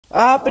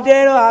Hot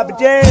potato, hot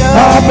potato,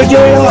 hot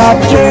potato, hot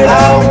potato,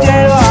 hot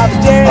potato, hot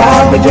potato,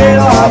 hot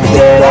potato, hot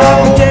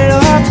potato,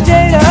 hot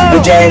potato, hot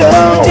potato,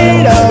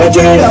 potato,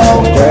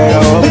 potato, potato,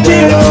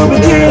 potato,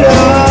 potato.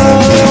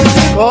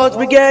 Cold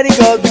spaghetti,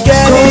 cold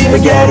spaghetti, cold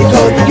spaghetti,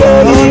 cold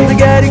spaghetti, cold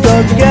spaghetti,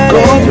 cold spaghetti,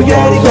 cold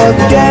spaghetti, cold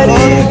spaghetti,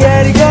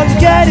 cold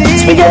spaghetti,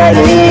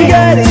 spaghetti,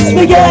 spaghetti,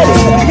 spaghetti,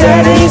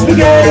 spaghetti,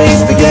 spaghetti,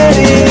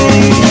 spaghetti.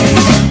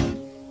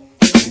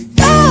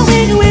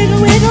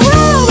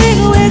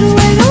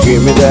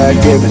 Give me that,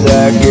 give me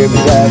that, give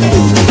me that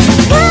food.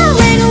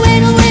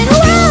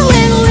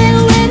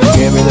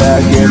 Give me that,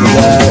 give me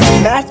that.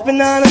 Mashed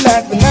banana,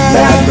 mashed banana,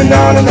 mashed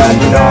banana,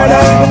 mashed banana,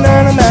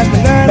 mashed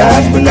banana,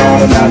 mashed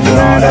banana, mashed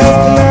banana,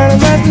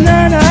 mashed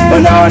banana,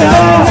 banana,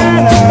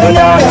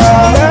 banana,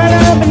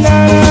 banana,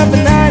 banana,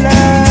 banana.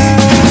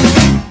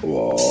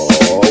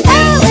 Whoa.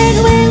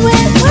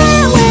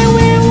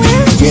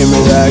 Give me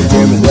that,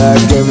 give me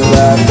that, give me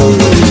that food.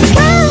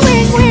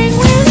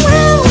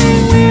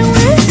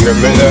 Give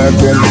me that,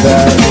 give me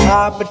that.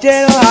 Hot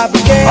potato, hot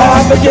potato,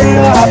 hot potato,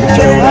 hot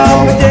potato,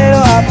 hot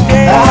potato, hot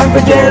potato, hot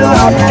potato,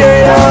 hot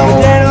potato,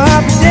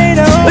 hot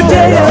potato,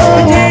 potato,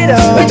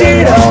 potato,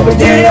 potato,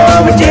 potato, potato,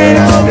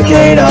 potato,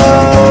 potato.